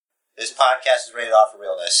This podcast is rated off for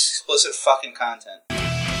realness. Explicit fucking content.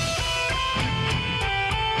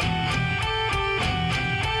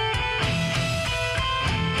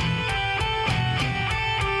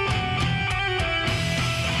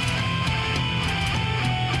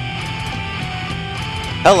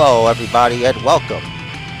 Hello, everybody, and welcome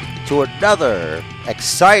to another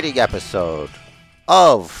exciting episode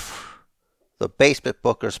of the Basement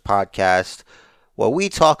Bookers podcast, where we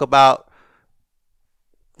talk about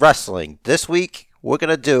wrestling. This week, we're going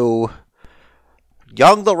to do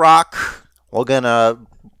Young The Rock. We're going to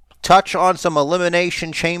touch on some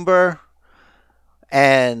Elimination Chamber.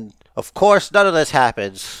 And, of course, none of this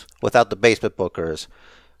happens without the Basement Bookers.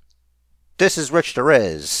 This is Rich the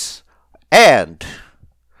Riz. And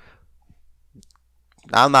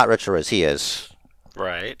I'm not Rich the Riz, he is.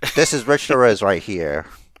 Right. This is Rich the Riz right here.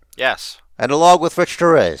 Yes. And along with Rich the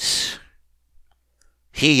Riz,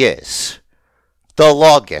 he is the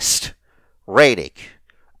longest reigning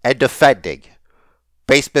and defending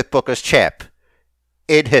Basement Bookers champ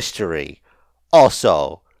in history.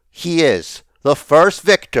 Also, he is the first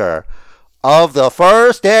victor of the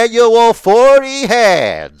first annual 40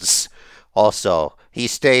 Hands. Also, he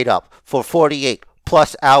stayed up for 48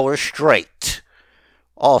 plus hours straight.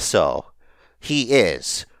 Also, he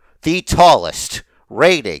is the tallest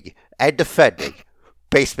reigning and defending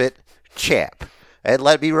basement champ. And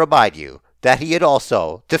let me remind you that he had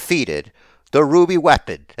also defeated the Ruby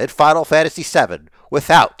Weapon in Final Fantasy VII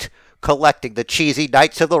without collecting the cheesy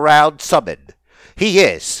Knights of the Round summon. He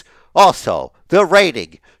is also the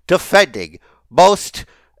reigning, defending, most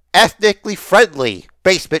ethnically friendly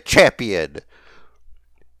basement champion.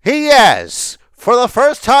 He has, for the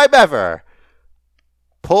first time ever,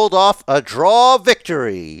 pulled off a draw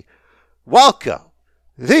victory. Welcome,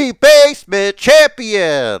 the Basement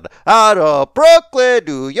Champion out of Brooklyn,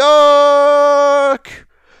 New York,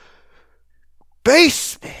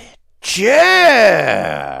 Basement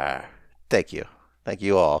Jam. Thank you. Thank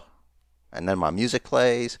you all. And then my music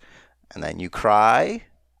plays, and then you cry,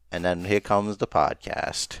 and then here comes the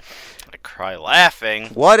podcast. I cry laughing.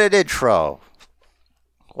 What an intro.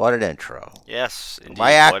 What an intro. Yes, indeed.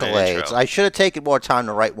 My What an accolades. intro. I should have taken more time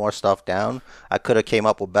to write more stuff down. I could have came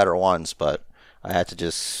up with better ones, but I had to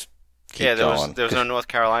just keep going. There was no North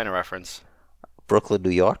Carolina reference. Brooklyn, New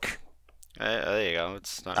York? There you go.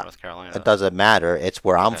 It's not North Carolina. It doesn't matter. It's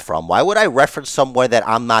where I'm from. Why would I reference somewhere that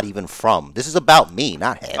I'm not even from? This is about me,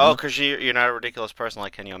 not him. Oh, because you're not a ridiculous person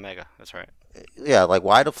like Kenny Omega. That's right. Yeah, like,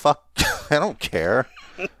 why the fuck? I don't care.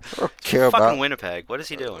 I don't care Fucking about Winnipeg. What is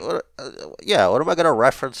he doing? What am I going to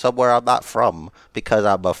reference somewhere I'm not from because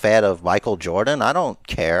I'm a fan of Michael Jordan? I don't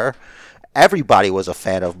care. Everybody was a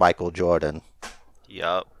fan of Michael Jordan.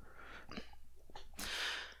 Yup.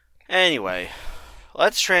 Anyway,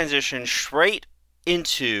 let's transition straight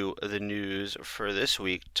into the news for this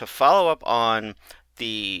week to follow up on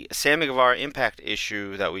the Sammy Guevara Impact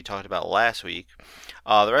issue that we talked about last week.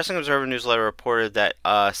 The Wrestling Observer newsletter reported that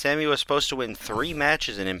Sammy was supposed to win 3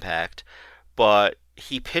 matches in Impact, but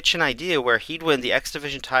he pitched an idea where he'd win the X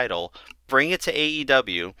Division title, bring it to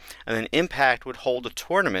AEW, and then Impact would hold a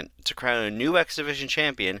tournament to crown a new X Division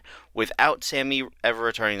champion without Sammy ever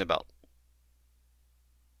returning the belt.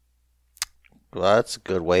 Well, that's a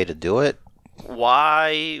good way to do it.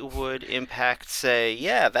 Why would Impact say,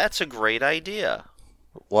 yeah, that's a great idea?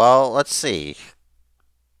 Well, let's see.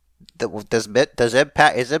 Is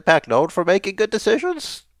Impact known for making good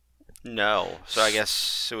decisions? No. So I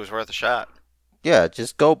guess it was worth a shot. Yeah,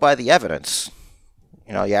 just go by the evidence.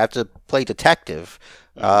 You know, you have to play detective.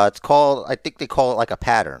 I think they call it like a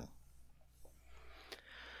pattern.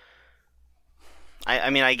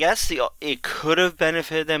 I guess it could have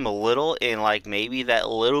benefited them a little in, like, maybe that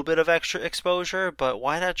little bit of extra exposure, but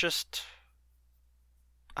why not just...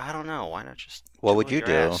 I don't know. Why not just... What would you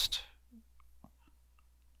do? Asked?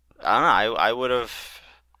 I don't know. I would have...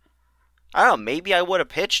 I don't know. Maybe I would have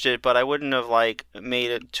pitched it, but I wouldn't have, like, made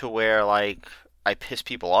it to where, like, I piss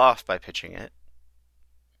people off by pitching it.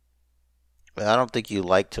 I don't think you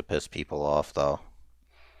like to piss people off, though.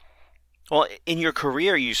 Well, in your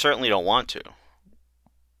career, you certainly don't want to.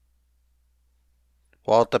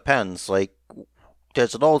 Well, it depends. Like,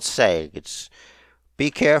 there's an old saying. It's,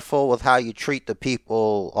 be careful with how you treat the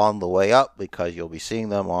people on the way up because you'll be seeing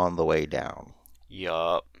them on the way down.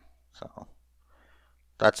 Yup. So,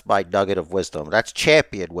 that's my nugget of wisdom. That's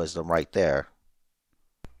champion wisdom right there.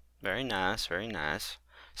 Very nice, very nice.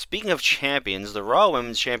 Speaking of champions, the Raw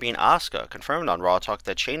Women's Champion Asuka confirmed on Raw Talk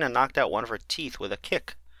that Shayna knocked out one of her teeth with a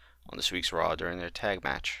kick on this week's Raw during their tag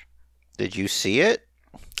match. Did you see it?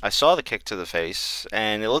 I saw the kick to the face,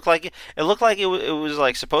 and it looked like it was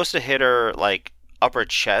like supposed to hit her like upper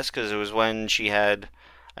chest because it was when she had,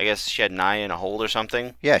 I guess she had Nia in a hold or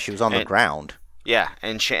something. Yeah, she was on the And- ground. Yeah,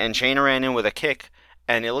 and Shayna ran in with a kick,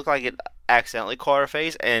 and it looked like it accidentally caught her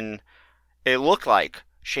face, and it looked like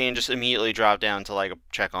Shane just immediately dropped down to like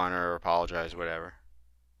check on her or apologize or whatever.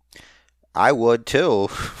 I would too.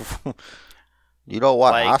 You don't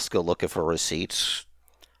want Like- Asuka looking for receipts.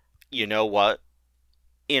 You know what?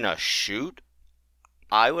 In a shoot,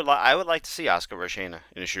 I would like to see Asuka versus Shayna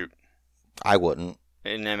in a shoot I wouldn't.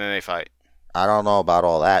 in an MMA fight. I don't know about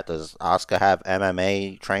all that. Does Asuka have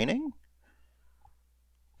MMA training?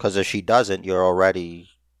 Because if she doesn't, you're already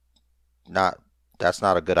not. That's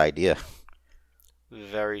not a good idea.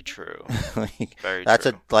 Very true. Like, Very that's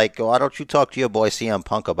true. why don't you talk to your boy CM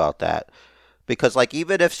Punk about that? Because like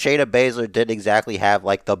even if Shayna Baszler didn't exactly have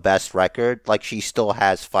like the best record, like she still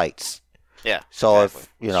has fights. Yeah. So exactly. if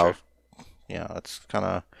you That's know, true. yeah, that's kind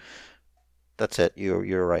of that's it.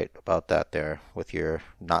 You're right about that there with your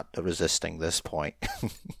not resisting this point.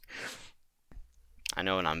 I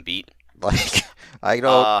know, and I'm beat. Like I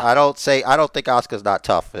don't think Asuka's not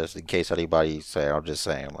tough. Just in case anybody's saying, I'm just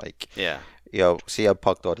saying like Yeah. CM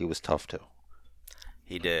Punk thought he was tough too.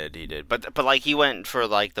 He did. But like he went for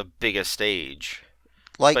like the biggest stage.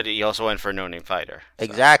 Like But he also went for a no-name fighter. So,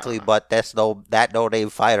 exactly, I don't know. but that no name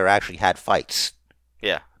fighter actually had fights.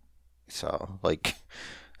 Yeah. So like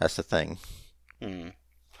that's the thing. Mm.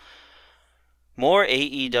 More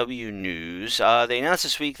AEW news. They announced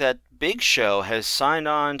this week that Big Show has signed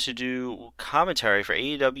on to do commentary for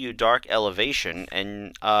AEW Dark Elevation,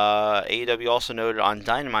 and AEW also noted on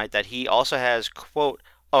Dynamite that he also has, quote,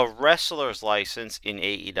 a wrestler's license in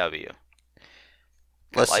AEW.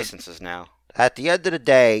 Got Listen. licenses now. At the end of the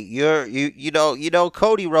day, you know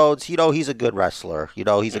Cody Rhodes, he's a good wrestler. He's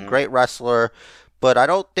a Mhm. great wrestler, but I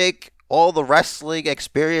don't think all the wrestling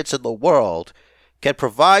experience in the world can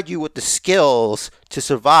provide you with the skills to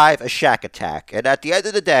survive a Shaq attack. And at the end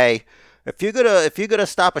of the day, if you're gonna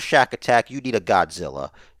stop a Shaq attack, you need a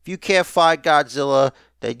Godzilla. If you can't find Godzilla,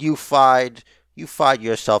 then you find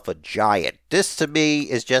yourself a giant. This to me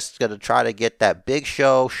is just gonna try to get that Big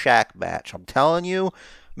Show Shaq match. I'm telling you,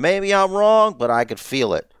 maybe I'm wrong, but I could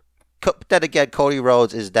feel it. Then again, Cody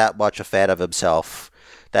Rhodes is that much a fan of himself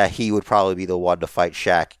that he would probably be the one to fight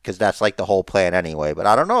Shaq, because that's like the whole plan anyway. But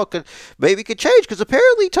I don't know, maybe it could change, because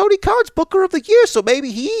apparently Tony Khan's Booker of the Year, so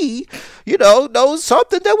maybe he, knows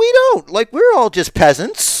something that we don't. Like, we're all just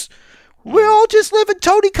peasants. We all just live in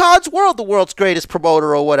Tony Khan's world, the world's greatest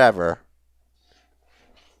promoter or whatever.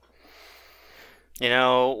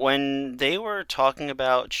 When they were talking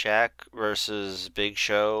about Shaq versus Big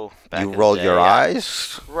Show back in You the roll day, your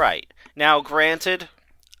eyes? Right. Now, granted,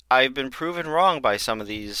 I've been proven wrong by some of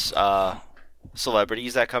these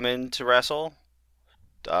celebrities that come in to wrestle.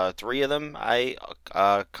 3 of them I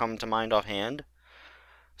come to mind offhand.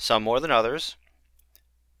 Some more than others.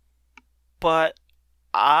 But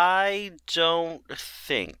I don't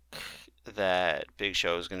think that Big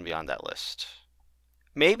Show is going to be on that list.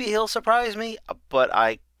 Maybe he'll surprise me, but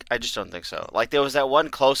I just don't think so. Like, there was that one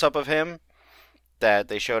close-up of him that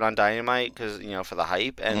they showed on Dynamite because, for the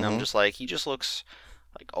hype, and I'm Mhm. just like, he just looks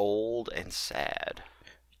like old and sad.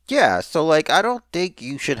 Yeah, so like I don't think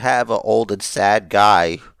you should have an old and sad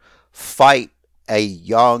guy fight a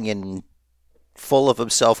young and full of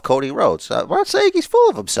himself Cody Rhodes. I'm not saying he's full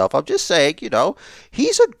of himself. I'm just saying,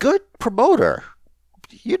 he's a good promoter.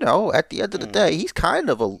 At the end of the day, he's kind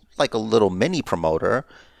of like a little mini promoter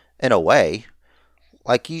in a way.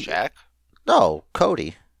 Like Shaq? No,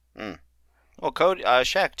 Cody. Well, Cody,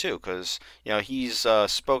 Shaq too, because he's a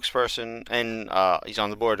spokesperson and he's on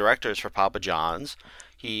the board of directors for Papa John's.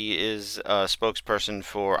 He is a spokesperson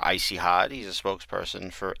for Icy Hot. He's a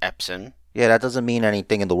spokesperson for Epson. Yeah, that doesn't mean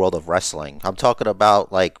anything in the world of wrestling. I'm talking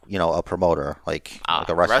about like a promoter, like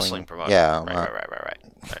a wrestling promoter. Yeah, Right.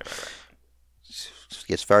 It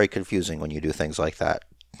gets very confusing when you do things like that.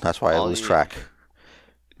 That's why I Well, lose you- track.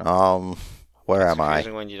 Where am I?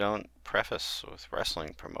 Confusing when you don't preface with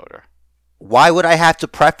wrestling promoter. Why would I have to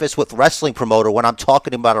preface with wrestling promoter when I'm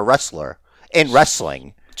talking about a wrestler in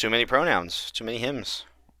wrestling? Too many pronouns. Too many hymns.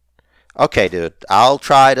 Okay, dude. I'll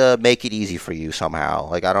try to make it easy for you somehow.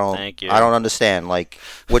 Like I don't Thank you. understand. Like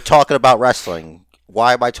we're talking about wrestling.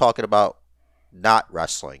 Why am I talking about not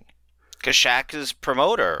wrestling? Because Shaq is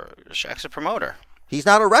promoter. Shaq's a promoter. He's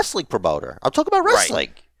not a wrestling promoter. I'm talking about Right.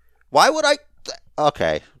 wrestling. Why would I?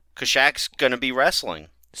 Okay. Because Shaq's going to be wrestling.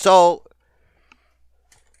 So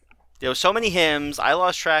There were so many hymns, I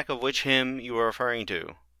lost track of which hymn you were referring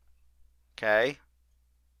to. Okay?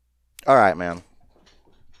 all right, man.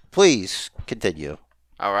 Please continue.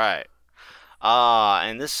 All right.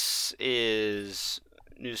 And this is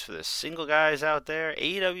news for the single guys out there.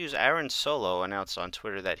 AEW's Aaron Solo announced on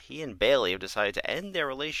Twitter that he and Bayley have decided to end their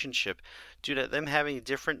relationship due to them having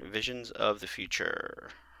different visions of the future.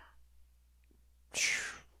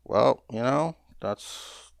 Well,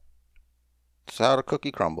 that's how the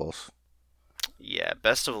cookie crumbles. Yeah,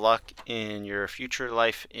 best of luck in your future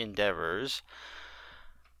life endeavors.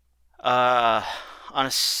 On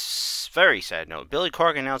a very sad note, Billy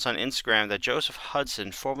Corgan announced on Instagram that Joseph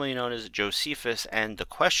Hudson, formerly known as Josephus and the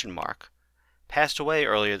Question Mark, passed away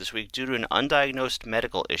earlier this week due to an undiagnosed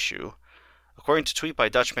medical issue. According to a tweet by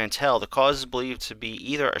Dutch Mantel, the cause is believed to be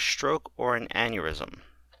either a stroke or an aneurysm.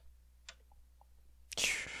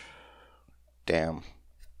 Damn.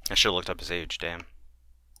 I should have looked up his age, damn. Let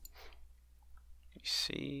me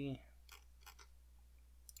see.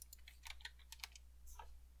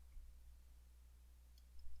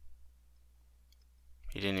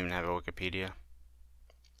 He didn't even have a Wikipedia.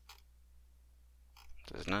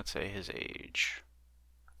 Does not say his age.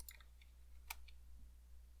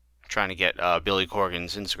 I'm trying to get Billy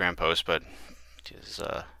Corgan's Instagram post, but his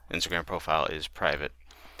Instagram profile is private.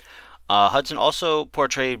 Hudson also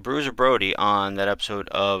portrayed Bruiser Brody on that episode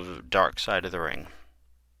of Dark Side of the Ring.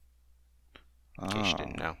 In case you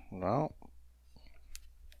didn't know. No.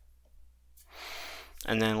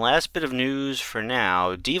 And then last bit of news for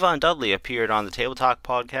now, Devon Dudley appeared on the Table Talk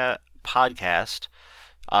podcast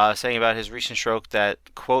saying about his recent stroke that,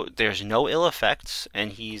 quote, there's no ill effects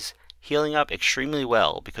and he's healing up extremely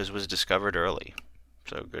well because it was discovered early.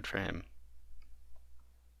 So good for him.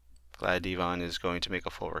 Glad Devon is going to make a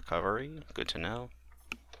full recovery. Good to know.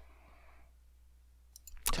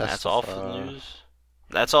 That's all for the news.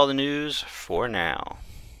 That's all the news for now.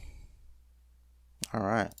 All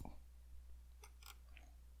right.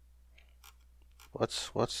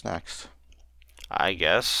 What's next? I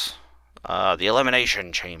guess the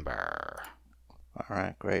Elimination Chamber. All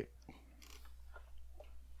right, great.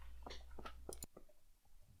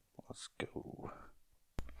 Let's go.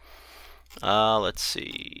 Let's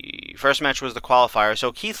see. First match was the qualifier.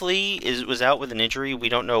 So Keith Lee was out with an injury. We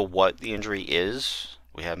don't know what the injury is.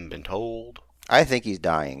 We haven't been told. I think he's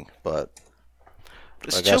dying, but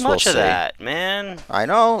there's too much of that, man. I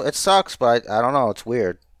know it sucks, but I don't know. It's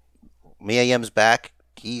weird. Mia Yim's back.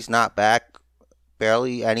 He's not back.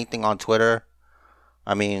 Barely anything on Twitter.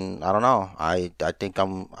 I mean, I don't know. I think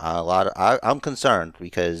I'm concerned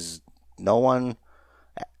because no one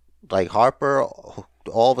like Harper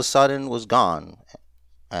all of a sudden was gone,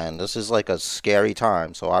 and this is like a scary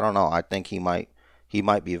time. So I don't know. I think he might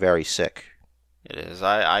be very sick. It is.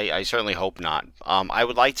 I certainly hope not. I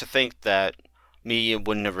would like to think that Mia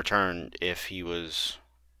wouldn't have returned if he was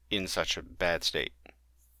in such a bad state.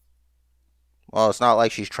 Well, it's not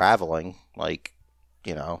like she's traveling. Like,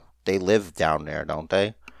 they live down there, don't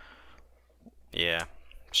they? Yeah,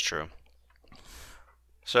 it's true.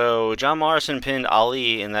 So, John Morrison pinned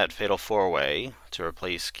Ali in that Fatal 4-Way to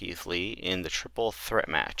replace Keith Lee in the Triple Threat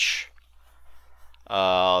match.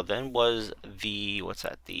 Then was the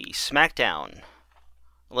SmackDown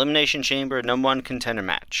Elimination Chamber #1 contender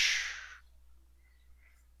match,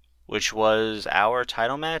 which was our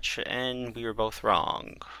title match, and we were both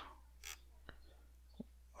wrong.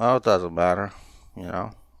 Well, it doesn't matter,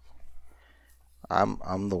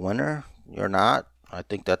 I'm the winner. You're not. I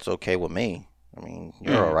think that's okay with me. I mean,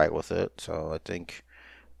 you're all right with it, so I think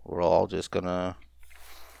we're all just gonna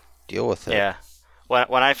deal with it. Yeah.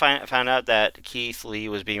 When I found out that Keith Lee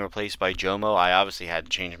was being replaced by Jomo, I obviously had to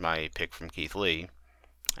change my pick from Keith Lee,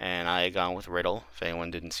 and I had gone with Riddle. If anyone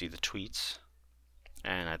didn't see the tweets,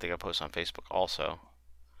 and I think I posted on Facebook also.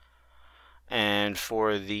 And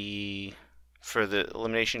for the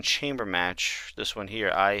Elimination Chamber match, this one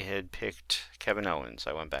here, I had picked Kevin Owens.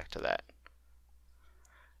 I went back to that.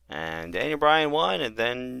 And Daniel Bryan won and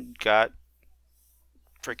then got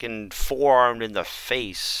freaking forearmed in the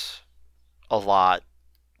face a lot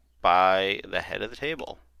by the head of the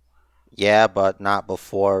table. Yeah, but not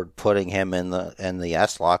before putting him in the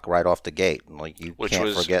S-lock right off the gate. Like, you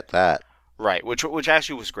can't forget that. Right, which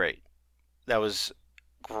actually was great. That was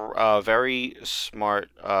very smart,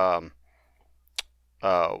 what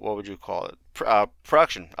would you call it?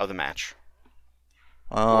 Production of the match.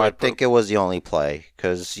 I think it was the only play,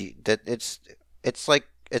 because it's like,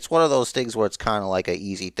 it's one of those things where it's kind of like an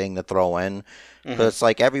easy thing to throw in. But it's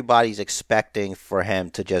like everybody's expecting for him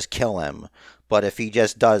to just kill him. But if he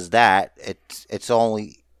just does that, it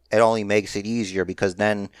only makes it easier, because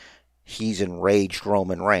then he's enraged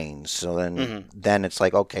Roman Reigns. So then it's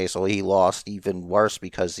like, okay, so he lost even worse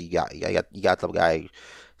because you got the guy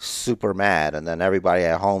super mad, and then everybody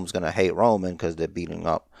at home's gonna hate Roman because they're beating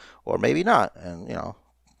up, or maybe not, and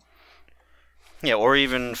Yeah, or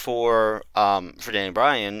even for Daniel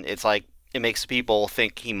Bryan, it's like it makes people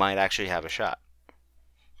think he might actually have a shot.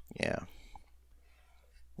 Yeah.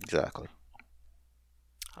 Exactly.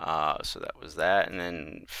 So that was that, and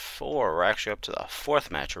then we're actually up to the fourth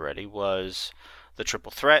match already, was the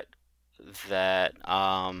triple threat that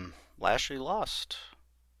Lashley lost.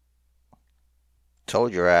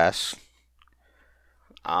 Told your ass.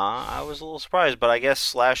 I was a little surprised, but I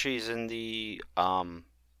guess Lashley's in the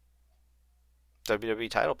WWE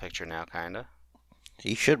title picture now, kinda.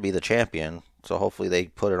 He should be the champion, so hopefully they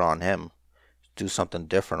put it on him. Do something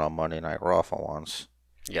different on Monday Night Raw for once.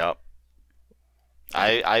 Yep.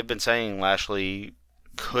 I've been saying Lashley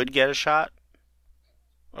could get a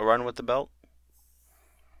run with the belt.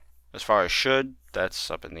 As far as should, that's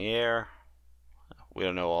up in the air. We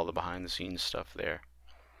don't know all the behind the scenes stuff there.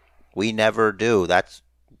 We never do. That's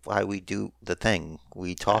why we do the thing.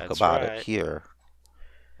 We talk about it here.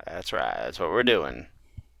 That's right. That's what we're doing.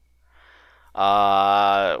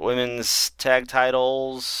 Women's tag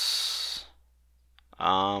titles.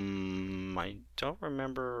 I don't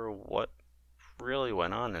remember what really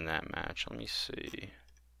went on in that match. Let me see.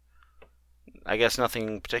 I guess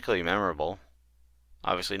nothing particularly memorable.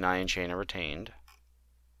 Obviously, Nia and Shayna retained.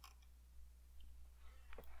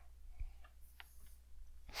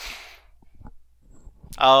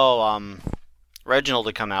 Oh, Reginald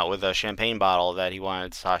had come out with a champagne bottle that he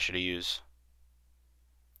wanted Sasha to use.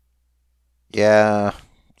 Yeah,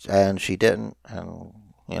 and she didn't, and,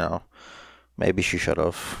 maybe she should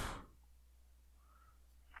have.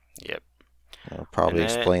 Yep. Probably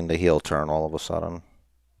explain the heel turn all of a sudden.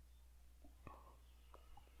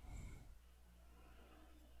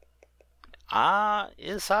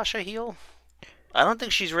 Is Sasha heel? I don't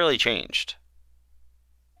think she's really changed.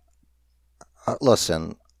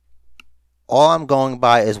 Listen, all I'm going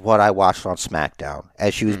by is what I watched on SmackDown,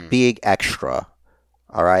 as she was being extra.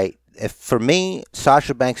 All right? For me,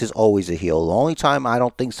 Sasha Banks is always a heel. The only time I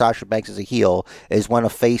don't think Sasha Banks is a heel is when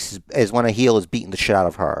a heel is beating the shit out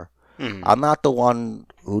of her. I'm not the one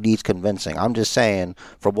who needs convincing. I'm just saying,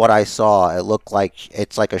 from what I saw, it looked like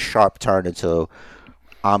it's like a sharp turn into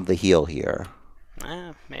I'm the heel here.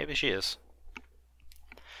 Maybe she is.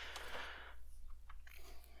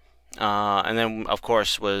 And then, of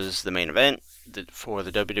course, was the main event for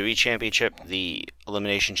the WWE Championship, the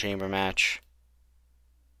Elimination Chamber match.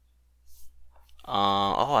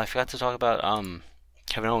 I forgot to talk about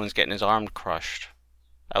Kevin Owens getting his arm crushed.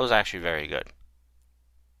 That was actually very good.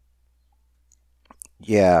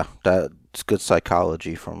 Yeah, that's good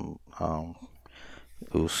psychology from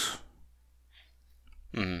Oos.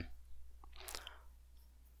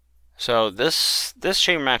 So this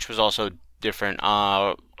chamber match was also different.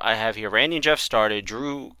 I have here Randy and Jeff started.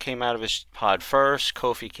 Drew came out of his pod first.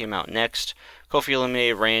 Kofi came out next. Kofi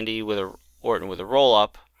eliminated Randy with Orton with a roll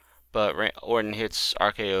up, but Orton hits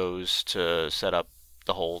RKO's to set up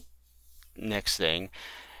the whole next thing.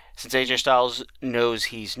 Since AJ Styles knows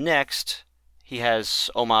he's next, he has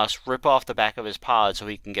Omos rip off the back of his pod so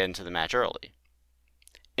he can get into the match early.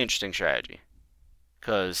 Interesting strategy.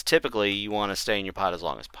 Because typically you want to stay in your pod as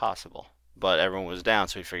long as possible. But everyone was down,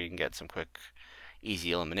 so he figured he can get some quick,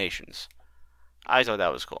 easy eliminations. I thought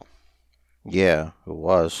that was cool. Yeah, it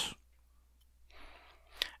was.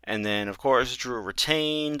 And then, of course, Drew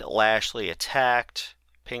retained. Lashley attacked.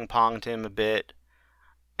 Ping-ponged him a bit.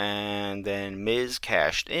 And then Miz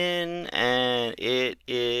cashed in. And it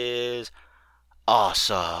is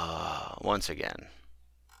awesome once again.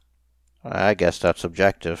 I guess that's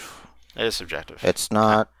subjective. It is subjective. It's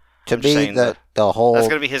not. To me, the whole... That's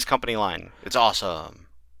going to be his company line. It's awesome.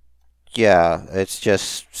 Yeah, it's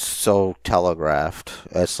just so telegraphed.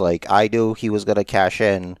 It's like, I knew he was going to cash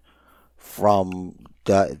in from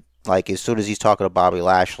as soon as he's talking to Bobby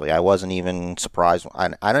Lashley. I wasn't even surprised. I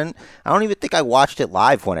don't even think I watched it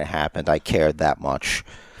live when it happened. I cared that much.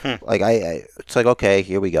 It's like, okay,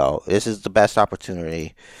 here we go. This is the best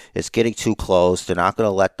opportunity. It's getting too close. They're not going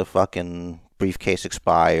to let the fucking briefcase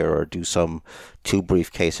expire or do some two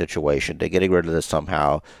briefcase situation. They're getting rid of this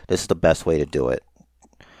somehow. This is the best way to do it.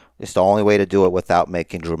 It's the only way to do it without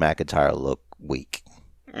making Drew McIntyre look weak.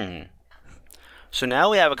 So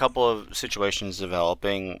now we have a couple of situations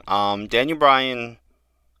developing. Daniel Bryan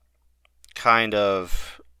kind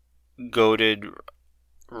of goaded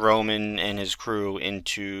Roman and his crew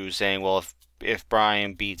into saying, well, if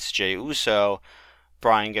Bryan beats Jey Uso,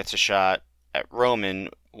 Bryan gets a shot at Roman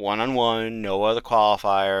one-on-one, no other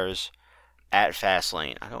qualifiers, at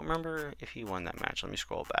Fastlane. I don't remember if he won that match. Let me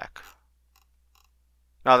scroll back.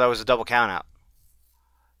 No, that was a double countout.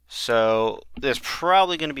 So there's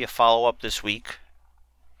probably going to be a follow-up this week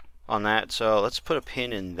on that. So let's put a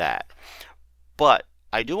pin in that. But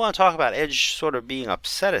I do want to talk about Edge sort of being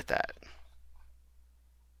upset at that.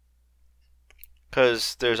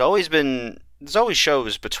 Because there's always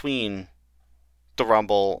shows between the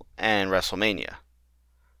Rumble and WrestleMania.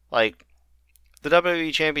 Like, the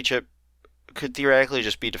WWE Championship could theoretically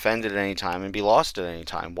just be defended at any time and be lost at any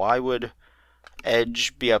time. Why would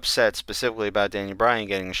Edge be upset specifically about Daniel Bryan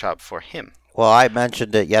getting a shot before him? Well, I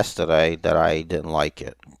mentioned it yesterday that I didn't like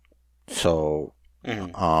it. So,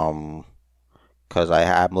 because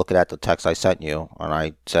I'm looking at the text I sent you, and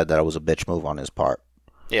I said that it was a bitch move on his part.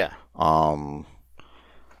 Yeah.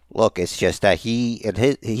 Look, it's just that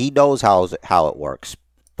he knows how it works,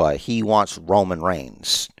 but he wants Roman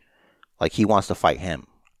Reigns. Like, he wants to fight him.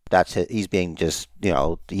 That's it. He's being just,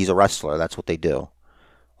 he's a wrestler. That's what they do.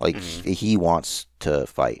 Like, he wants to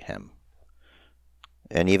fight him.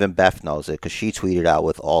 And even Beth knows it because she tweeted out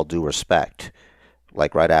with all due respect,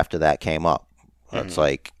 like right after that came up. It's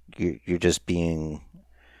like, you're just being,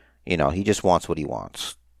 he just wants what he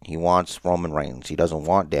wants. He wants Roman Reigns. He doesn't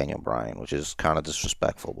want Daniel Bryan, which is kind of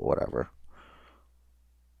disrespectful, but whatever.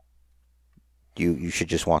 You should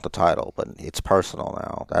just want the title, but it's personal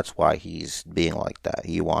now. That's why he's being like that.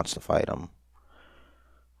 He wants to fight him.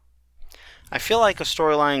 I feel like a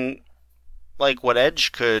storyline like what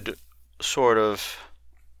Edge could sort of,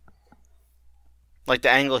 like, the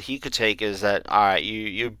angle he could take is that, all right,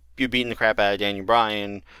 you're beating the crap out of Daniel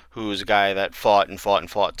Bryan, who's a guy that fought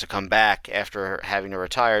to come back after having to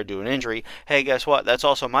retire due to an injury. Hey, guess what? That's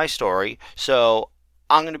also my story. So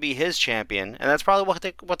I'm going to be his champion, and that's probably what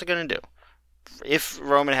they're going to do. If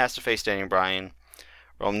Roman has to face Daniel Bryan,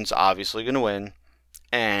 Roman's obviously going to win,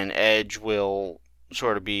 and Edge will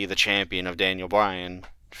sort of be the champion of Daniel Bryan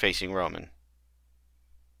facing Roman.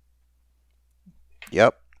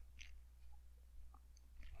 Yep.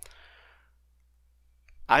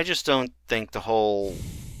 I just don't think the whole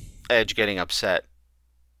Edge getting upset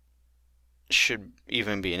should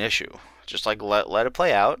even be an issue. Just like let it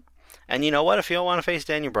play out. And you know what? If you don't want to face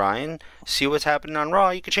Daniel Bryan, see what's happening on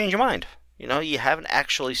Raw, you could change your mind. You haven't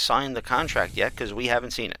actually signed the contract yet because we haven't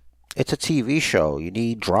seen it. It's a TV show. You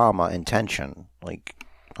need drama and tension. Like,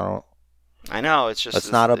 I know, it's just...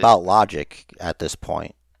 It's not about logic at this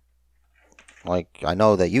point. Like, I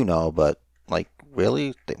know that you know, but, like,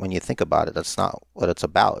 really? When you think about it, that's not what it's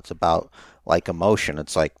about. It's about, like, emotion.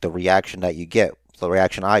 It's like the reaction that you get. The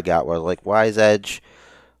reaction I got was like, why is Edge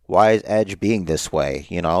being this way?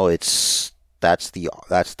 That's the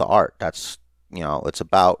art. That's, it's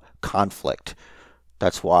about conflict.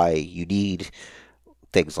 That's why you need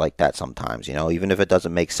things like that sometimes, even if it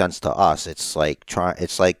doesn't make sense to us. It's like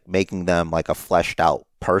making them like a fleshed out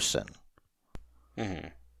person. Mm-hmm.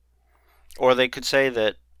 Or they could say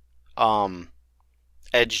that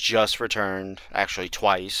Edge just returned, actually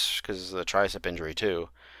twice, because of the tricep injury too.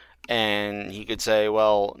 And he could say,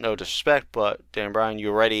 well, no disrespect, but Dan Bryan, you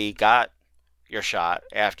already got your shot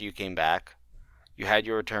after you came back. You had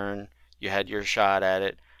your return. You had your shot at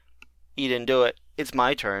it. You didn't do it. It's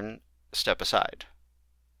my turn. Step aside.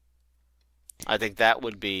 I think that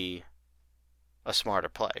would be a smarter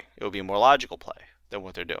play. It would be a more logical play than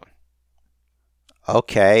what they're doing.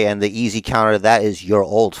 Okay, and the easy counter to that is you're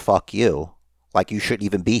old, fuck you. Like, you shouldn't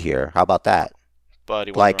even be here. How about that? But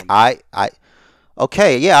he like,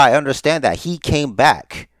 okay, yeah, I understand that. He came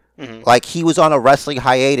back. Mm-hmm. Like, he was on a wrestling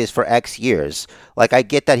hiatus for X years. Like, I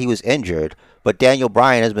get that he was injured, but Daniel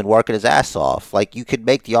Bryan has been working his ass off. Like, you could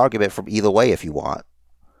make the argument from either way if you want.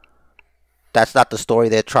 That's not the story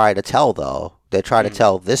they're trying to tell, though. They're trying to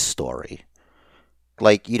tell this story.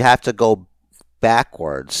 Like, you'd have to go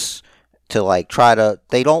backwards to, like, try to...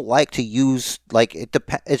 They don't like to use, like,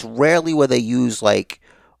 it's rarely where they use, like,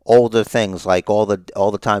 older things, like all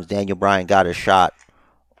the times Daniel Bryan got a shot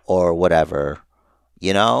or whatever,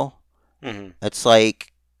 Mm-hmm. It's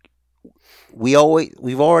like we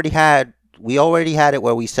already had it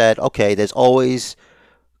where we said, okay, there's always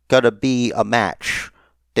gonna be a match.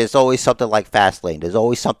 There's always something like Fastlane. There's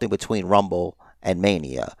always something between Rumble and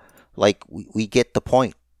Mania. Like, we get the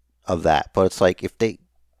point of that, but it's like if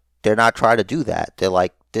they're not trying to do that. They're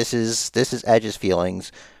like, this is Edge's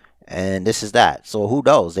feelings. And this is that. So who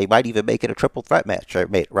knows? They might even make it a triple threat match at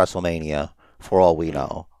WrestleMania, for all we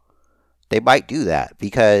know. They might do that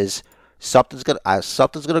because something's gonna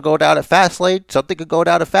go down at Fastlane. Something could go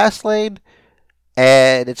down at Fastlane,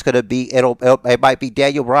 and it's gonna be it might be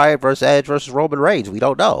Daniel Bryan versus Edge versus Roman Reigns. We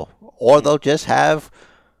don't know, or they'll just have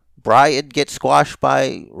Bryan get squashed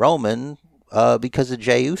by Roman because of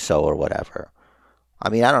Jey Uso or whatever. I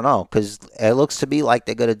mean, I don't know, because it looks to me like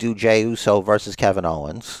they're gonna do Jey Uso versus Kevin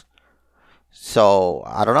Owens. So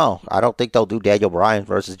I don't know. I don't think they'll do Daniel Bryan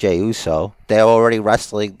versus Jey Uso. They're already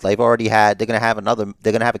wrestling. They've already had. They're gonna have another.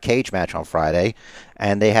 They're gonna have a cage match on Friday,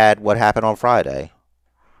 and they had what happened on Friday.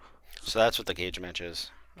 So that's what the cage match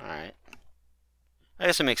is. All right. I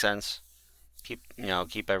guess it makes sense.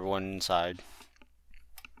 Keep everyone inside.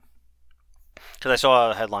 Because I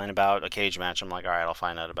saw a headline about a cage match. I'm like, all right, I'll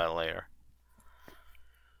find out about it later.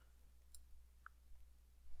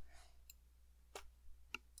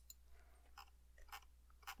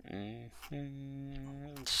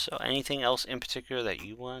 So, anything else in particular that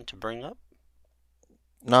you want to bring up?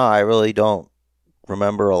 No, I really don't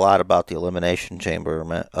remember a lot about the Elimination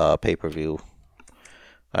Chamber pay-per-view.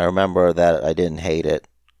 I remember that I didn't hate it.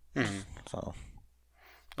 Mm-hmm. So,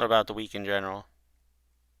 what about the week in general?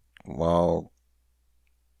 Well,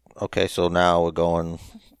 okay, so now we're going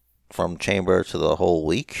from Chamber to the whole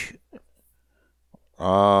week.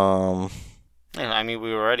 Yeah, I mean,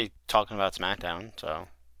 we were already talking about SmackDown, so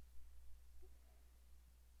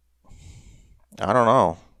I don't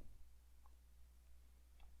know.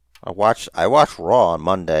 I watched Raw on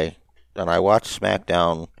Monday, and I watched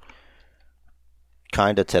SmackDown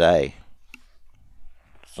kind of today.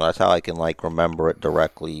 So that's how I can remember it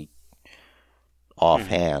directly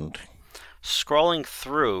offhand. Scrolling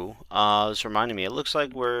through, this reminded me, it looks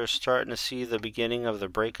like we're starting to see the beginning of the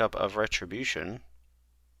breakup of Retribution.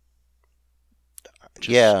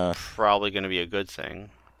 Yeah. Probably going to be a good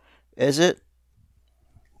thing. Is it?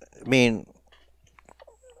 I mean,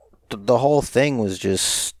 the whole thing was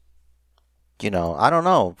just, I don't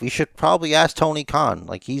know. We should probably ask Tony Khan.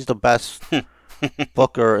 He's the best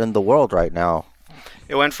booker in the world right now.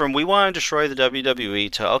 It went from we want to destroy the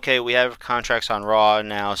WWE to okay, we have contracts on Raw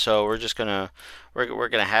now, so we're just gonna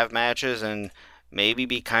have matches and maybe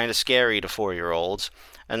be kind of scary to 4-year-olds,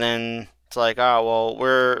 and then it's like, oh well,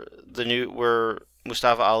 we're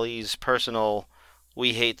Mustafa Ali's personal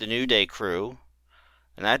We Hate the New Day crew,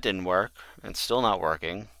 and that didn't work. It's still not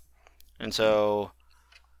working, and so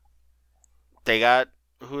they got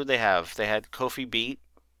who did they have? They had Kofi beat.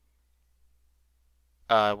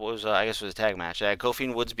 I guess it was a tag match. They had Kofi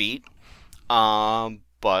and Woods beat,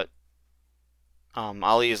 but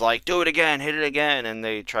Ali is like, do it again, hit it again, and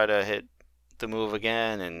they try to hit the move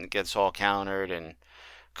again, and it gets all countered, and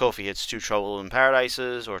Kofi hits two Troubles in Paradise,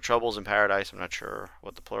 I'm not sure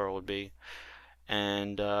what the plural would be,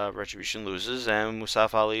 and Retribution loses, and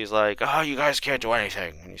Mustafa Ali is like, oh, you guys can't do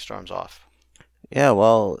anything, and he storms off. Yeah,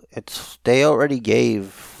 well, they already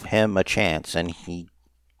gave him a chance, and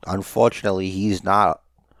unfortunately, he's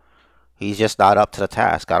just not up to the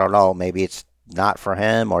task. I don't know. Maybe it's not for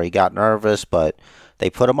him or he got nervous, but they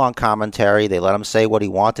put him on commentary. They let him say what he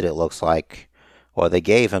wanted, it looks like. Or they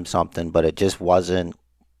gave him something, but it just wasn't.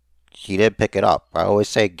 He didn't pick it up. I always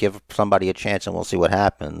say give somebody a chance and we'll see what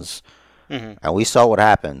happens. Mm-hmm. And we saw what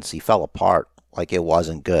happens. He fell apart. It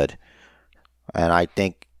wasn't good. And I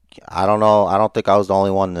don't know. I don't think I was the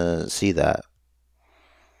only one to see that.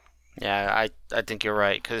 Yeah, I think you're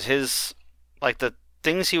right, because the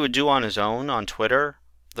things he would do on his own on Twitter,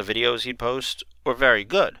 the videos he'd post, were very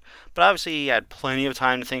good. But obviously he had plenty of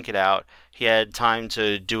time to think it out. He had time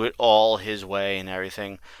to do it all his way and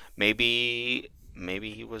everything. Maybe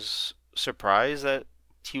he was surprised that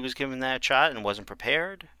he was given that shot and wasn't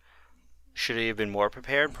prepared. Should he have been more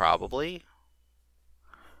prepared? Probably.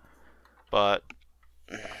 But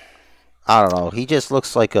I don't know. He just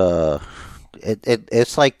looks like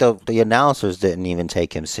it's like the announcers didn't even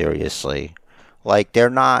take him seriously. They're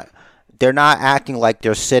not acting like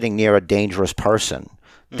they're sitting near a dangerous person.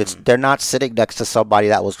 They're not sitting next to somebody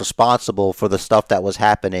that was responsible for the stuff that was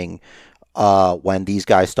happening when these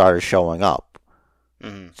guys started showing up.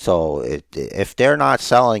 Mm-hmm. So if they're not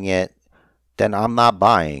selling it, then I'm not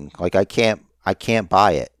buying. I can't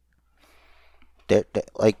buy it.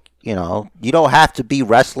 You don't have to be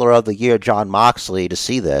Wrestler of the Year Jon Moxley to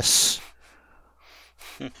see this.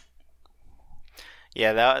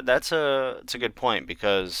 Yeah, that's a good point,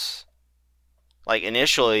 because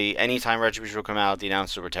initially, anytime Retribution would come out, the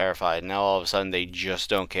announcers were terrified. And now all of a sudden they just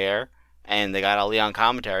don't care, and they got Ali on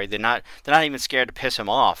commentary. They're not even scared to piss him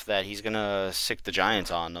off that he's gonna sick the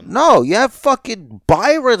Giants on them. No, you have fucking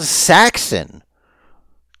Byron Saxon,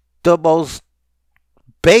 the most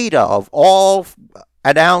beta of all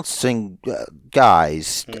announcing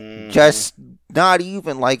guys. Just not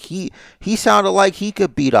even he sounded like he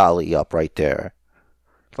could beat Ali up right there.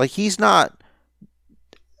 He's not.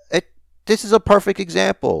 This is a perfect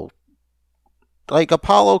example.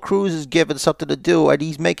 Apollo Crews is given something to do, and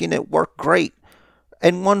he's making it work great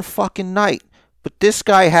in one fucking night. But this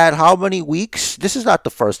guy had how many weeks? This is not the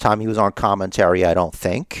first time he was on commentary, I don't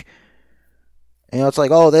think. It's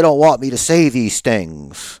like, oh, they don't want me to say these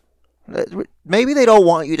things. Maybe they don't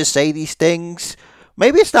want you to say these things.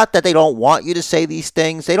 Maybe it's not that they don't want you to say these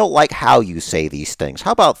things. They don't like how you say these things.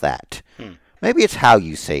 How about that? Maybe it's how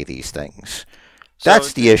you say these things.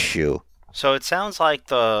 That's the issue. So it sounds like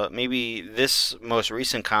maybe this most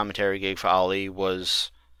recent commentary gig for Ali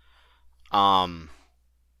was, already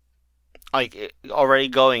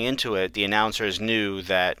going into it, the announcers knew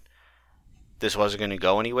that this wasn't going to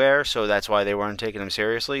go anywhere, so that's why they weren't taking him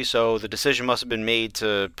seriously. So the decision must have been made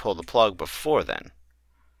to pull the plug before then,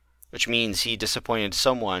 which means he disappointed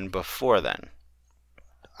someone before then.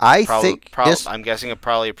 I'm guessing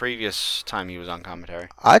probably a previous time he was on commentary.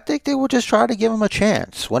 I think they were just trying to give him a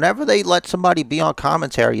chance. Whenever they let somebody be on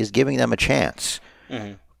commentary, is giving them a chance.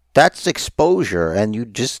 Mm-hmm. That's exposure, and you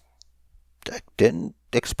just didn't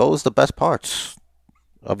expose the best parts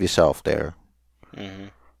of yourself there. Mm-hmm.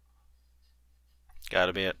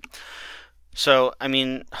 Gotta be it. So, I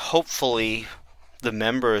mean, hopefully the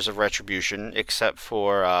members of Retribution, except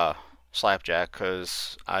for Slapjack,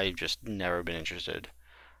 because I've just never been interested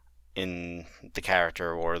in the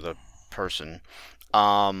character or the person.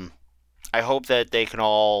 I hope that they can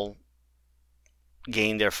all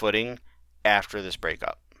gain their footing after this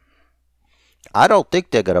breakup. I don't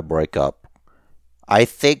think they're gonna break up. I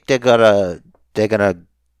think they're gonna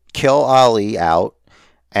kill Ali out,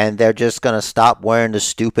 and they're just gonna stop wearing the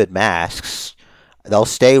stupid masks. They'll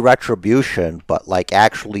stay Retribution, but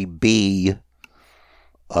actually be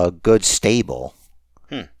a good stable.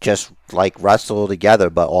 Just wrestle together,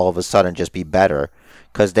 but all of a sudden just be better,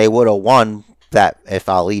 because they would have won that if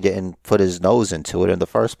Ali didn't put his nose into it in the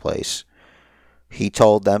first place. He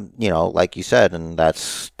told them, like you said, and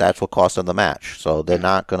that's what cost them the match. So they're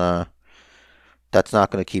not gonna. That's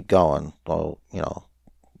not gonna keep going. Well,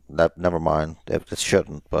 that never mind. It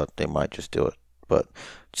shouldn't, but they might just do it. But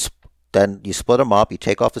then you split them up. You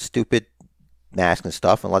take off the stupid mask and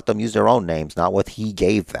stuff, and let them use their own names, not what he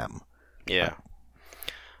gave them. Yeah.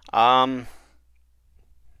 I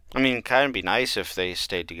mean, kind of be nice if they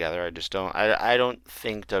stayed together. I just don't. I don't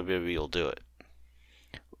think WWE will do it.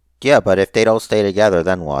 Yeah, but if they don't stay together,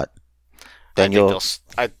 then what? Then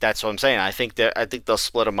that's what I'm saying. I think they'll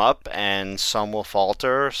split them up, and some will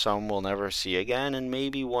falter, some we'll never see again, and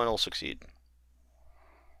maybe one will succeed.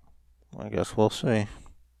 I guess we'll see.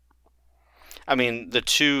 I mean, the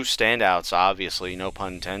two standouts, obviously, no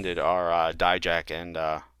pun intended, are Dijak and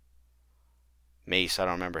Mace. I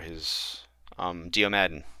don't remember his Dio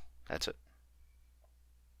Madden. That's it.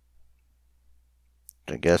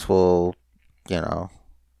 I guess we'll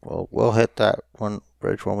hit that one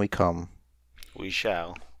bridge when we come. We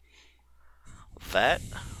shall. That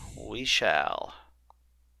we shall.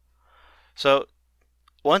 So,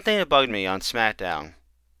 one thing that bugged me on SmackDown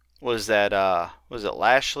was that was it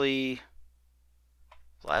Lashley?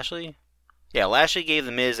 Lashley? Yeah, Lashley gave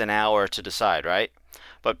The Miz an hour to decide, right?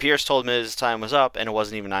 But Pierce told Miz time was up, and it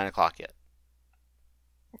wasn't even 9 o'clock yet.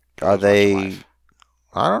 Are they...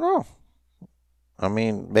 I don't know. I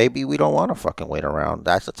mean, maybe we don't want to fucking wait around.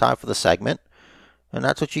 That's the time for the segment, and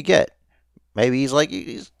that's what you get. Maybe he's like,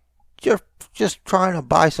 you're just trying to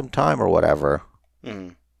buy some time or whatever. Mm-hmm.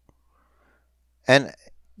 And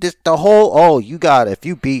the whole, if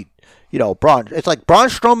you beat, Braun, it's like Braun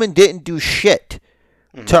Strowman didn't do shit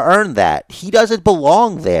to earn that. He doesn't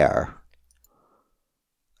belong there.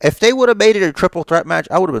 If they would have made it a triple threat match,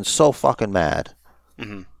 I would have been so fucking mad.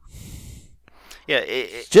 Mm-hmm. Yeah,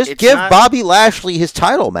 just give Bobby Lashley his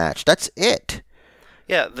title match. That's it.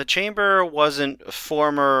 Yeah, the Chamber wasn't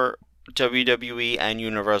former WWE and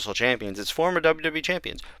Universal Champions. It's former WWE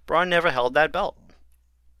Champions. Braun never held that belt.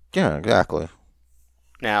 Yeah, exactly.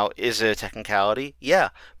 Now, is it a technicality? Yeah,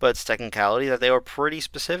 but it's technicality that they were pretty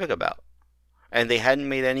specific about. And they hadn't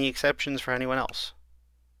made any exceptions for anyone else.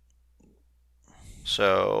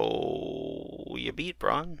 So, you beat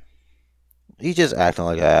Braun. He's just acting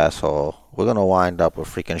like an asshole. We're going to wind up with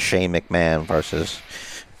freaking Shane McMahon versus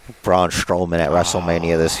Braun Strowman at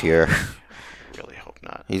WrestleMania this year. I really hope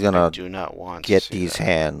not. He's going do not want get to these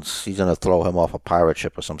hands. He's going to throw him off a pirate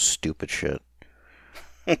ship or some stupid shit.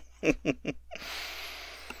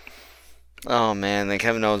 Oh, man. Then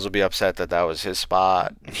Kevin Owens will be upset that was his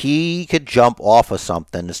spot. He could jump off of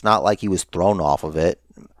something. It's not like he was thrown off of it.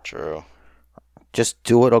 True. Just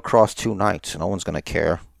do it across 2 nights. No one's going to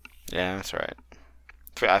care. Yeah, that's right.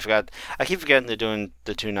 I forgot. I keep forgetting they're doing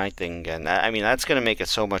the 2-night thing again. I mean, that's going to make it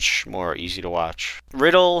so much more easy to watch.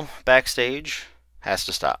 Riddle backstage has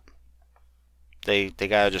to stop. They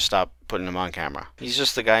got to just stop putting him on camera. He's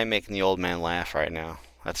just the guy making the old man laugh right now.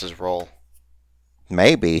 That's his role.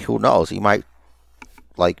 Maybe. Who knows? He might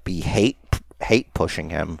be hate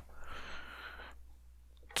pushing him.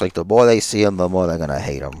 It's like the more they see him, the more they're gonna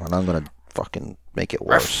hate him, and I'm gonna fucking make it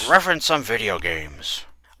worse. Reference some video games.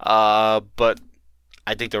 But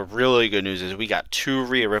I think the really good news is we got 2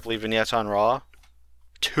 Rhea Ripley vignettes on Raw.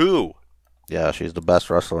 2. Yeah, she's the best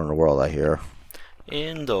wrestler in the world, I hear.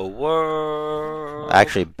 In the world.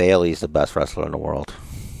 Actually, Bailey's the best wrestler in the world.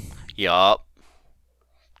 Yup.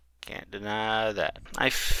 Can't deny that. I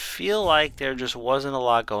feel like there just wasn't a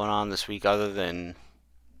lot going on this week other than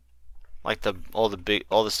like all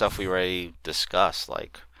the stuff we already discussed.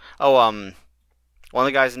 Like, one of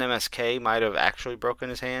the guys in MSK might have actually broken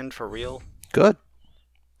his hand for real. Good.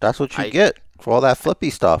 That's what you get for all that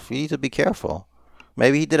flippy stuff. You need to be careful.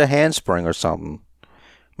 Maybe he did a handspring or something.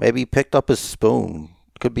 Maybe he picked up his spoon.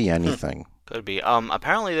 Could be anything. Could be.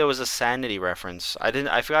 Apparently there was a Sanity reference.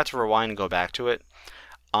 I forgot to rewind and go back to it.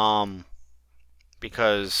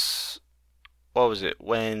 Because what was it?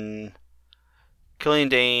 When Killian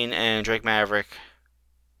Dane and Drake Maverick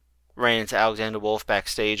ran into Alexander Wolf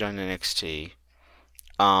backstage on NXT.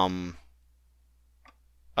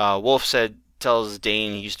 Wolf tells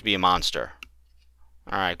Dane he used to be a monster.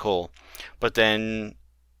 Alright, cool. But then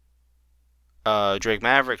Drake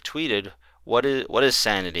Maverick tweeted, what is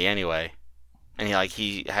sanity anyway? And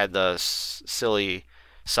he had the silly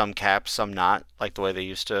some cap, some not, like the way they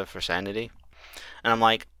used to for sanity. And I'm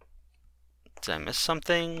like, did I miss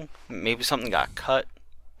something? Maybe something got cut.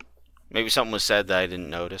 Maybe something was said that I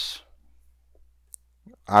didn't notice.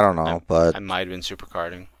 I don't know, but I might have been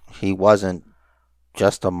supercarding. He wasn't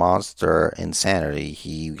just a monster in Sanity.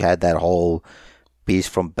 He had that whole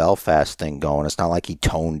Beast from Belfast thing going. It's not like he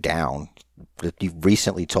toned down. He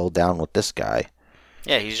recently toned down with this guy.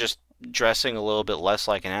 Yeah, he's just dressing a little bit less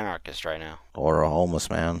like an anarchist right now. Or a homeless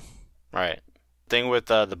man. Right. Thing with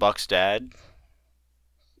the Buck's dad,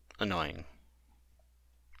 annoying.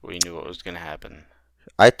 We knew what was going to happen.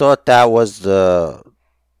 I thought that was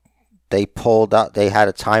they pulled out, they had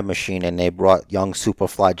a time machine and they brought young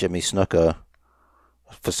Superfly Jimmy Snuka.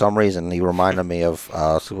 For some reason, he reminded me of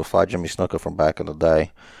Superfly Jimmy Snuka from back in the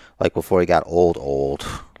day. Like before he got old.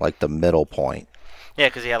 Like the middle point. Yeah,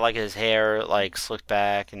 because he had like his hair like slicked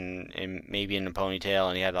back and maybe in a ponytail,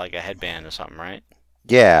 and he had like a headband or something, right?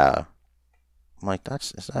 Yeah. I'm like,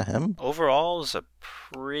 is that him? Overall, it's a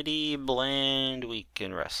pretty bland week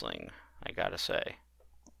in wrestling, I gotta say.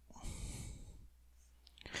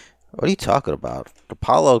 What are you talking about?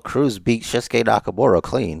 Apollo Crews beat Shinsuke Nakamura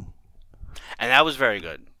clean. And that was very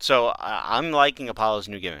good. So I'm liking Apollo's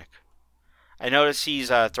new gimmick. I noticed he's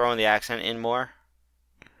throwing the accent in more.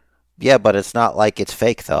 Yeah, but it's not like it's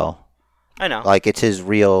fake, though. I know. Like, it's his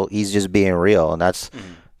real, he's just being real, and that's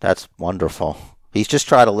wonderful. He's just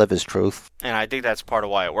trying to live his truth. And I think that's part of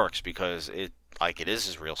why it works, because it is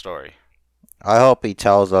his real story. I hope he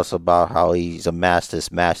tells us about how he's amassed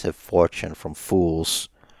this massive fortune from fools.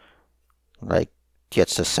 Like,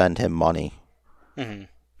 gets to send him money. Mm-hmm.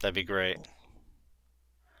 That'd be great.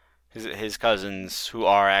 His cousins, who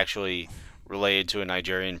are actually related to a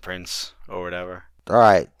Nigerian prince or whatever. All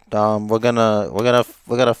right, we're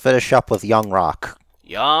gonna finish up with Young Rock.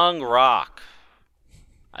 Young Rock.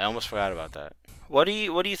 I almost forgot about that. What do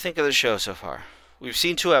you think of the show so far? We've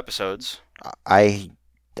seen 2 episodes. I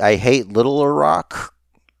hate Littler Rock.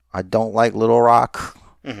 I don't like Little Rock.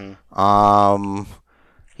 Mm-hmm.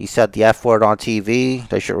 He said the F word on TV.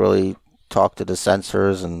 They should really talk to the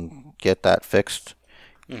censors and get that fixed.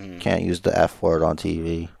 Mm-hmm. Can't use the F word on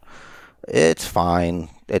TV. It's fine.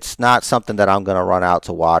 It's not something that I'm going to run out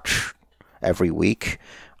to watch every week.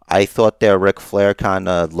 I thought their Ric Flair kind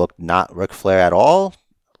of looked not Ric Flair at all.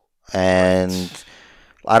 And right.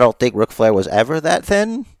 I don't think Ric Flair was ever that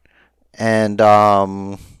thin. And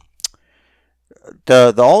the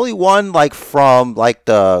only one like from like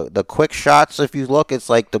the quick shots, if you look, it's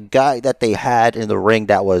like the guy that they had in the ring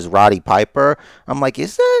that was Roddy Piper. I'm like,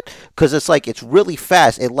 is that? Because it's like it's really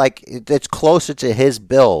fast. It's closer to his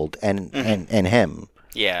build and him.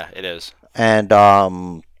 Yeah, it is. And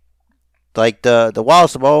like the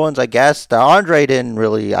Wallace Owens, I guess the Andre didn't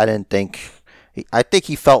really. I didn't think. I think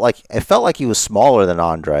it felt like he was smaller than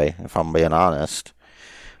Andre, if I'm being honest.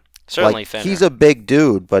 Certainly like, thinner. He's a big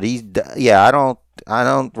dude, but I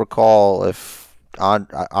don't recall if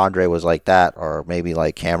Andre was like that, or maybe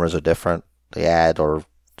like cameras are different. They add or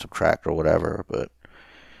subtract or whatever, but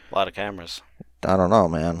a lot of cameras. I don't know,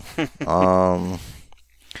 man.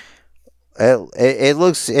 It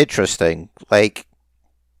looks interesting. Like,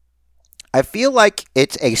 I feel like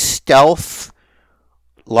it's a stealth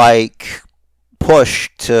like push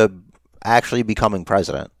to actually becoming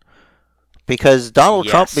president. Because Donald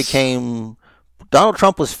Trump was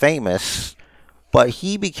famous but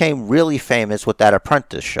he became really famous with that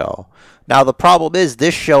Apprentice show. Now the problem is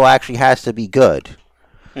this show actually has to be good.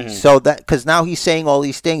 So that, because now he's saying all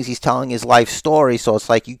these things, he's telling his life story, so it's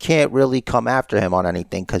like you can't really come after him on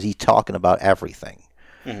anything because he's talking about everything.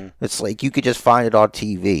 It's like you could just find it on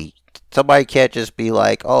TV. Somebody can't just be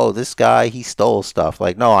like, "Oh, this guy, he stole stuff."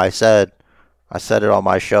 Like, no, I said it on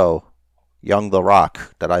my show, Young the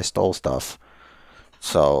Rock, that I stole stuff.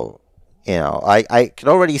 So, I can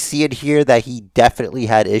already see it here that he definitely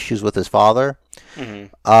had issues with his father.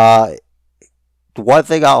 One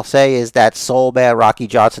thing I'll say is that Soul Man Rocky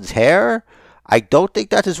Johnson's hair, I don't think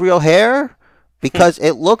that's his real hair because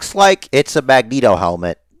it looks like it's a Magneto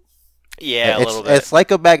helmet. Yeah, a little bit. It's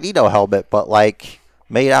like a Magneto helmet, but like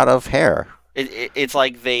made out of hair. It's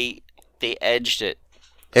like they edged it.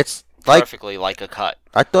 It's like perfectly like a cut.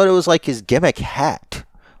 I thought it was like his gimmick hat.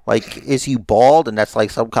 Like, is he bald and that's like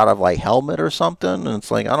some kind of like helmet or something? And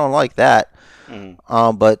it's like I don't like that.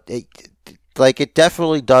 But it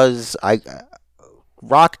definitely does.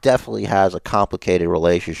 Rock definitely has a complicated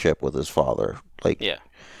relationship with his father. Like, yeah.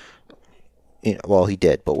 Well, he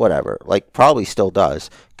did, but whatever. Like, probably still does.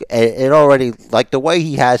 It already, like, the way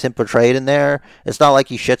he has him portrayed in there, it's not like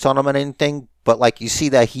he shits on him and anything, but, like, you see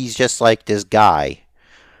that he's just, like, this guy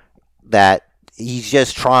that he's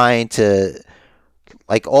just trying to,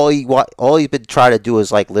 like, all he's been trying to do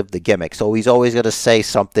is, like, live the gimmick. So he's always going to say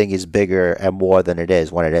something is bigger and more than it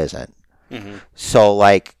is when it isn't. So,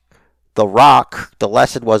 like, The Rock, the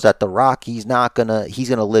lesson was that The Rock, he's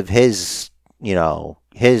gonna live his,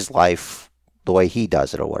 his life the way he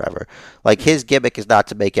does it or whatever. Like, his gimmick is not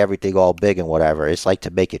to make everything all big and whatever. It's like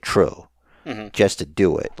to make it true, just to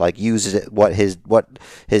do it. Like, uses it what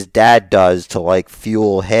his dad does to like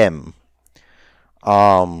fuel him.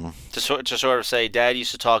 To sort of say, Dad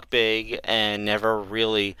used to talk big and never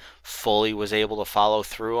really fully was able to follow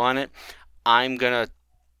through on it. I'm gonna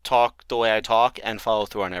talk the way I talk and follow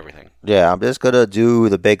through on everything. Yeah, I'm just gonna do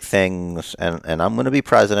the big things, and I'm gonna be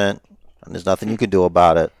president, and there's nothing you can do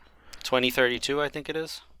about it. 2032, I think it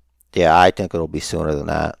is. Yeah, I think it'll be sooner than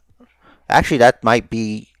that. Actually, that might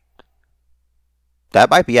be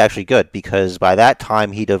actually good because by that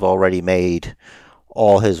time he'd have already made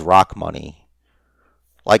all his Rock money.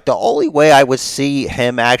 Like, the only way I would see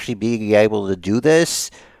him actually being able to do this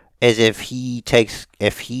is if he takes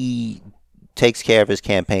care of his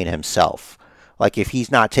campaign himself. Like, if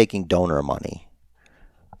he's not taking donor money,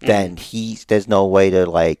 then there's no way to,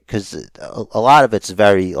 like, because a lot of it's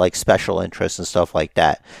very, like, special interests and stuff like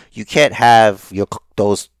that. You can't have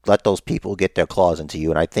let those people get their claws into you,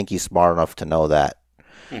 and I think he's smart enough to know that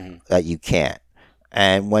you can't.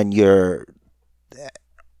 And when you're,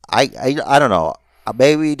 I don't know,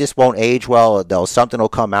 maybe this won't age well, though. Something will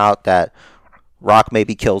come out that Rock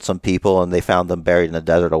maybe killed some people and they found them buried in the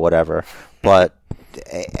desert or whatever. But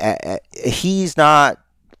he's not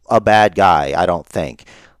a bad guy, I don't think.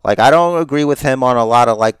 Like, I don't agree with him on a lot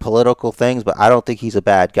of, like, political things, but I don't think he's a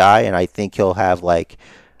bad guy, and I think he'll have, like,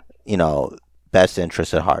 best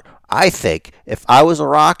interests at heart. I think if I was a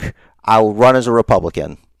Rock, I would run as a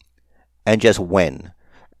Republican and just win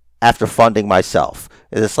after funding myself.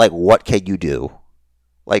 It's like, what can you do?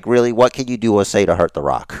 Like, really, what can you do or say to hurt The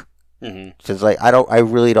Rock? Since, like, I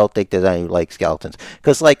really don't think there's any, like, skeletons.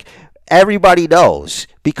 Because, like, everybody knows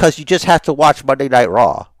because you just have to watch Monday Night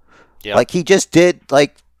Raw. Yep. Like, he just did,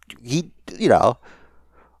 like,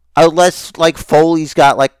 unless Foley's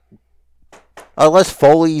got like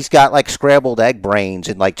scrambled egg brains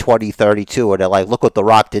in like 2032 and they're like, look what The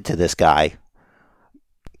Rock did to this guy,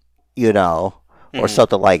 or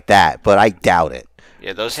something like that, but I doubt it.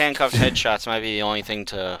 Yeah, those handcuffed headshots might be the only thing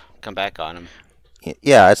to come back on him.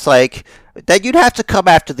 Yeah, it's like, then you'd have to come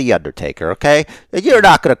after The Undertaker, okay? You're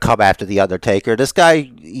not going to come after The Undertaker. This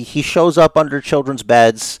guy, he shows up under children's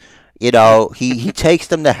beds, he takes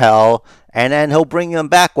them to hell, and then he'll bring them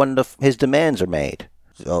back when his demands are made.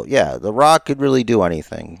 So, yeah, The Rock could really do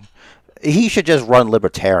anything. He should just run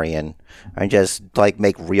libertarian and just, like,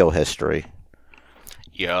 make real history.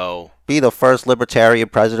 Be the first libertarian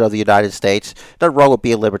president of the United States. Nothing wrong with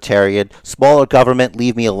being libertarian. Smaller government,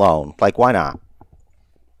 leave me alone. Like, why not?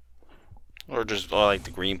 Or just like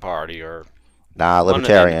the Green Party or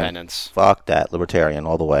libertarian. Fuck that, libertarian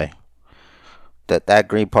all the way. That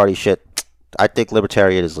Green Party shit, I think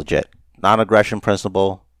libertarian is legit. Non-aggression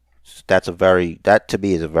principle, that to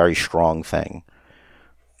me is a very strong thing.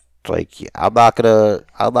 It's like, I'm not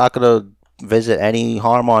gonna visit any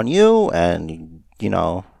harm on you, and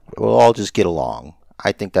we'll all just get along.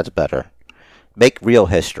 I think that's better. Make real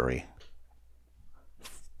history.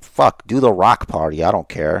 Fuck, do the Rock Party. I don't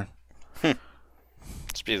care.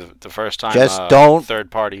 This be the first time just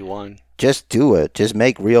third party won. Just do it. Just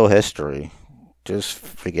make real history. Just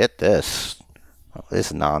forget this.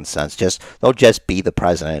 This nonsense. Don't just be the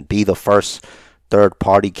president. Be the first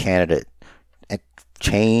third-party candidate and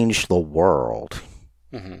change the world.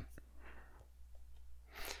 Mm-hmm.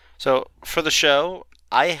 So for the show,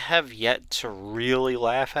 I have yet to really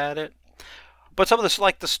laugh at it. But some of the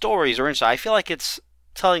like the stories are interesting. I feel like it's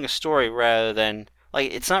telling a story rather than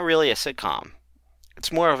like it's not really a sitcom.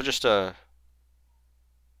 It's more of just a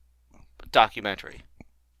documentary.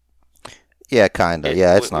 Yeah, kinda.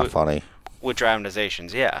 Yeah, it's not funny. With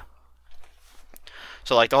dramatizations, yeah.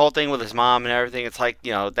 So like the whole thing with his mom and everything, it's like,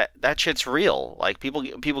 you know, that shit's real. Like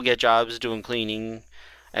people get jobs doing cleaning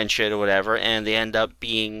and shit or whatever, and they end up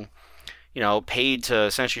being, you know, paid to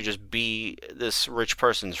essentially just be this rich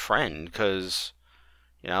person's friend because,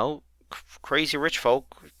 you know, crazy rich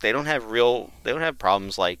folk, they don't have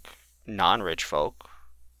problems like non-rich folk.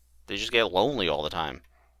 They just get lonely all the time.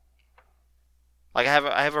 Like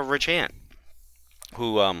I have a rich aunt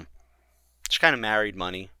who just kind of married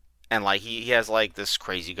money, and like he has like this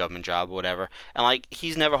crazy government job or whatever, and like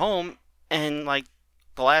he's never home, and like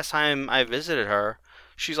the last time I visited her,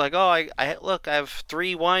 she's like, oh, I look, I have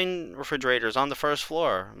 3 wine refrigerators on the first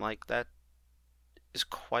floor. I'm like, that is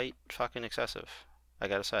quite fucking excessive, I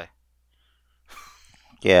gotta say.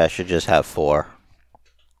 Yeah, I should just have 4.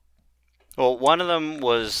 Well, one of them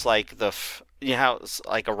was like you know how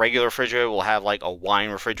like a regular refrigerator will have like a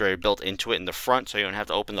wine refrigerator built into it in the front, so you don't have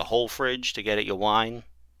to open the whole fridge to get at your wine.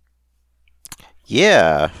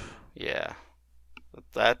 Yeah. Yeah,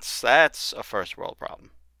 that's a first world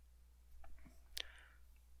problem.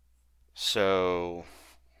 So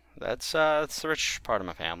that's the rich part of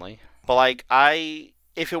my family. But like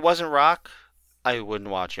if it wasn't Rock, I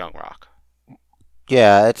wouldn't watch Young Rock.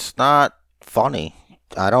 Yeah, it's not funny.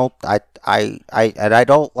 And I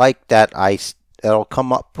don't like that it'll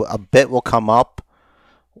come up, a bit will come up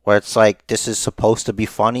where it's like, this is supposed to be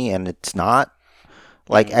funny and it's not.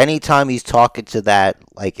 Like, anytime he's talking to that,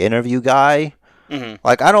 like, interview guy,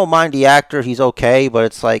 like, I don't mind the actor, he's okay, but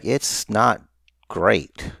it's like, it's not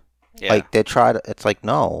great. Yeah. Like, it's like,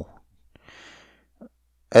 no.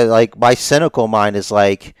 And, like, my cynical mind is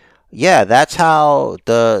like, yeah, that's how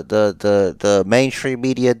the mainstream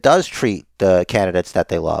media does treat the candidates that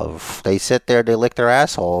they love. They sit there, they lick their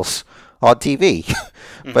assholes on TV.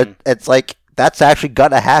 But it's like, that's actually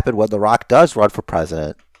going to happen when The Rock does run for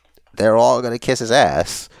president. They're all going to kiss his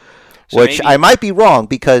ass. So which maybe I might be wrong,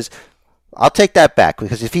 because I'll take that back.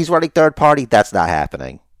 Because if he's running third party, that's not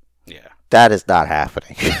happening. Yeah. That is not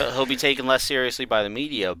happening. He'll be taken less seriously by the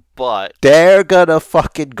media, but they're gonna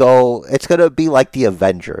fucking go. It's gonna be like the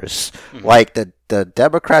Avengers. Like the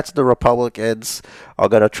Democrats and the Republicans are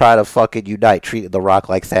gonna try to fucking unite, treating The Rock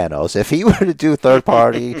like Thanos. If he were to do third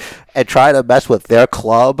party and try to mess with their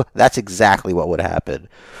club, that's exactly what would happen.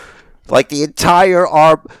 Like the entire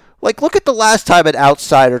arm. Like, look at the last time an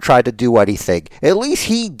outsider tried to do anything. At least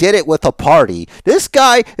he did it with a party. This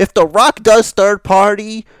guy, if The Rock does third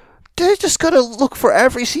party, they're just going to look for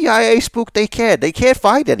every CIA spook they can. They can't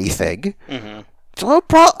find anything. So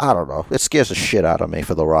I don't know. It scares the shit out of me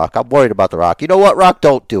for The Rock. I'm worried about The Rock. You know what, Rock?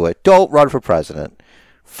 Don't do it. Don't run for president.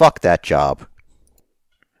 Fuck that job.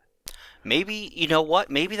 Maybe, you know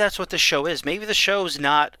what? Maybe that's what the show is. Maybe the show's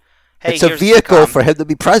not, hey, it's a vehicle for him to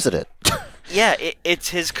be president. Yeah, it's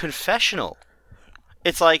his confessional.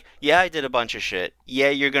 It's like, yeah, I did a bunch of shit. Yeah,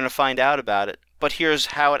 you're going to find out about it. But here's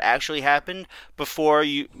how it actually happened before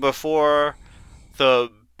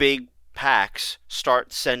the big PACs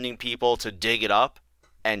start sending people to dig it up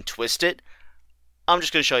and twist it. I'm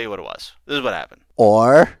just going to show you what it was. This is what happened.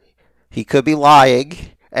 Or he could be lying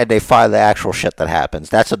and they find the actual shit that happens.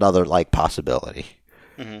 That's another like possibility.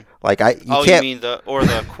 Like you mean the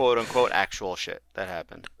quote unquote actual shit that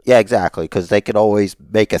happened? Yeah, exactly. Because they can always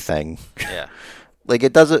make a thing. Yeah. Like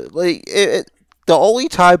it doesn't like it. The only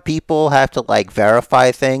time people have to like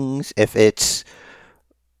verify things if it's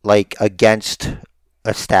like against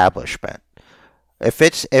establishment.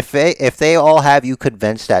 If they all have you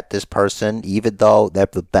convinced that this person, even though they're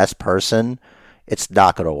the best person, it's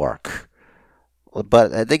not going to work.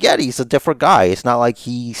 But again, he's a different guy. It's not like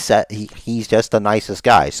he's just the nicest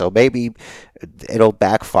guy. So maybe it'll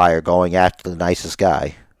backfire going after the nicest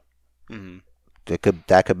guy.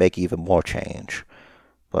 That could make even more change.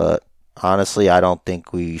 But honestly, I don't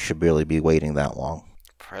think we should really be waiting that long.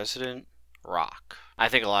 President Rock. I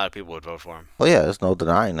think a lot of people would vote for him. Well, yeah, there's no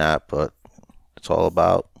denying that. But it's all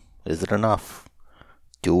about, is it enough?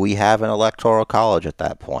 Do we have an electoral college at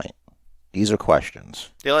that point? These are questions.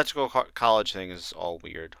 The electoral college thing is all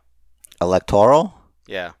weird. Electoral?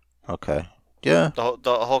 Yeah. Okay. Yeah. The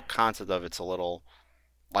whole concept of it's a little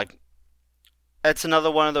like That's another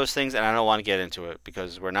one of those things, and I don't want to get into it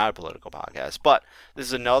because we're not a political podcast, but this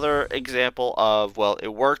is another example of, well,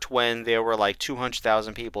 it worked when there were like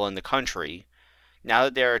 200,000 people in the country. Now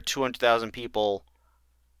that there are 200,000 people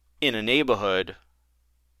in a neighborhood,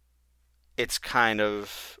 it's kind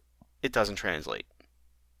of, it doesn't translate.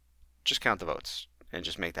 Just count the votes and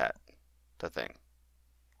just make that the thing.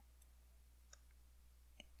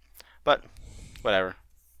 But whatever.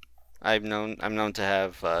 I'm known to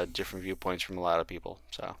have different viewpoints from a lot of people.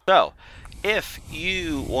 So if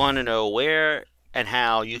you want to know where and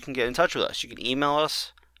how you can get in touch with us, you can email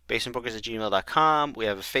us, basementbookers@gmail.com. We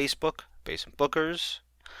have a Facebook, Basement Bookers.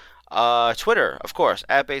 Twitter, of course,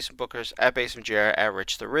 @BasementBookers, @BasementJR,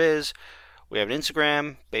 @RichTheRiz. We have an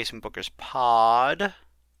Instagram, Basement Bookers Pod.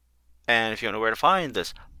 And if you don't know where to find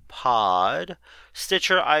this pod,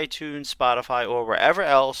 Stitcher, iTunes, Spotify, or wherever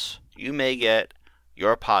else you may get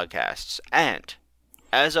your podcasts. And,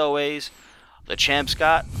 as always, the champ's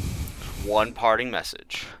got one parting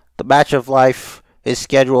message. The match of life is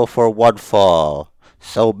scheduled for one fall,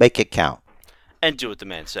 so make it count. And do what the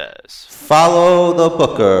man says. Follow the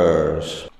Bookers.